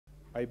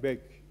I beg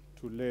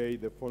to lay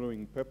the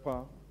following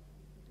paper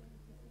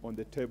on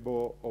the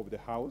table of the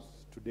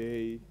House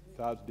today,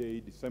 Thursday,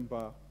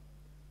 December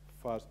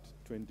 1st,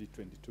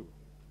 2022.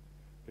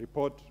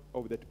 Report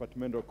of the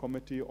Departmental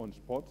Committee on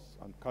Sports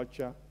and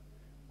Culture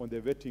on the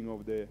vetting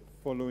of the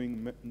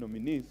following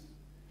nominees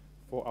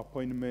for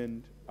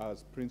appointment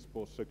as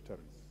Principal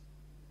Secretaries.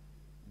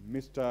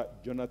 Mr.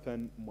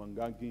 Jonathan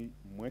Mwangangi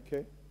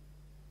Mweke,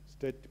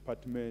 State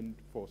Department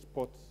for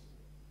Sports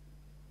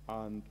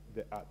and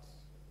the Arts,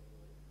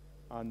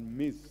 and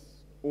Ms.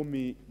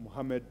 Ummi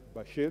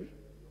Bashir,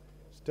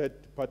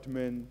 State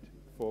Department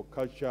for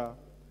Culture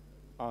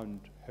and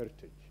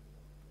Heritage.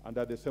 And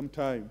at the same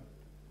time,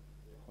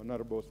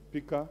 Honorable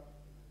Speaker,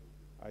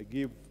 I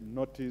give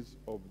notice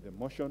of the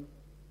motion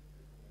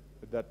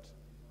that,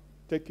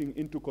 taking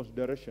into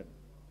consideration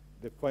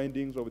the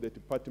findings of the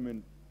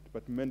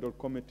Departmental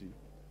Committee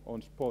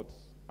on Sports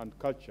and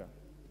Culture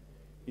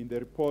in the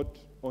report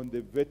on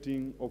the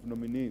vetting of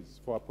nominees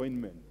for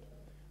appointment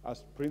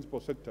as Principal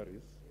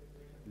Secretaries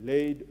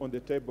laid on the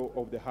table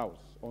of the House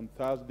on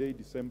Thursday,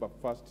 December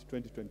 1st,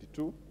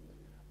 2022,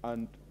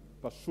 and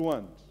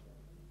pursuant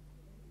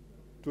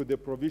to the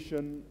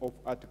provision of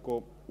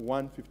Article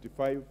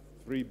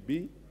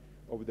 155(3)(b)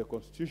 of the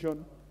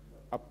Constitution,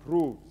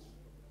 approves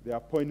the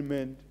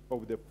appointment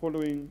of the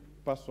following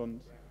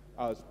persons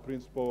as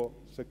Principal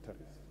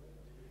Secretaries.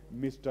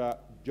 Mr.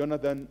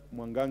 Jonathan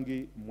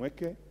Mwangangi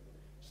Mweke,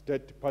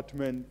 State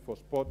Department for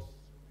Sports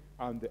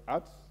and the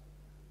Arts,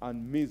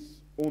 and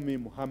Ms. Ummi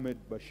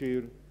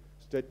Bashir,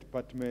 State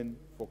Department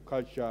for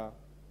Culture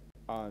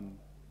and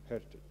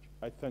Heritage.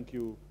 I thank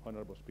you,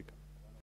 Honorable Speaker.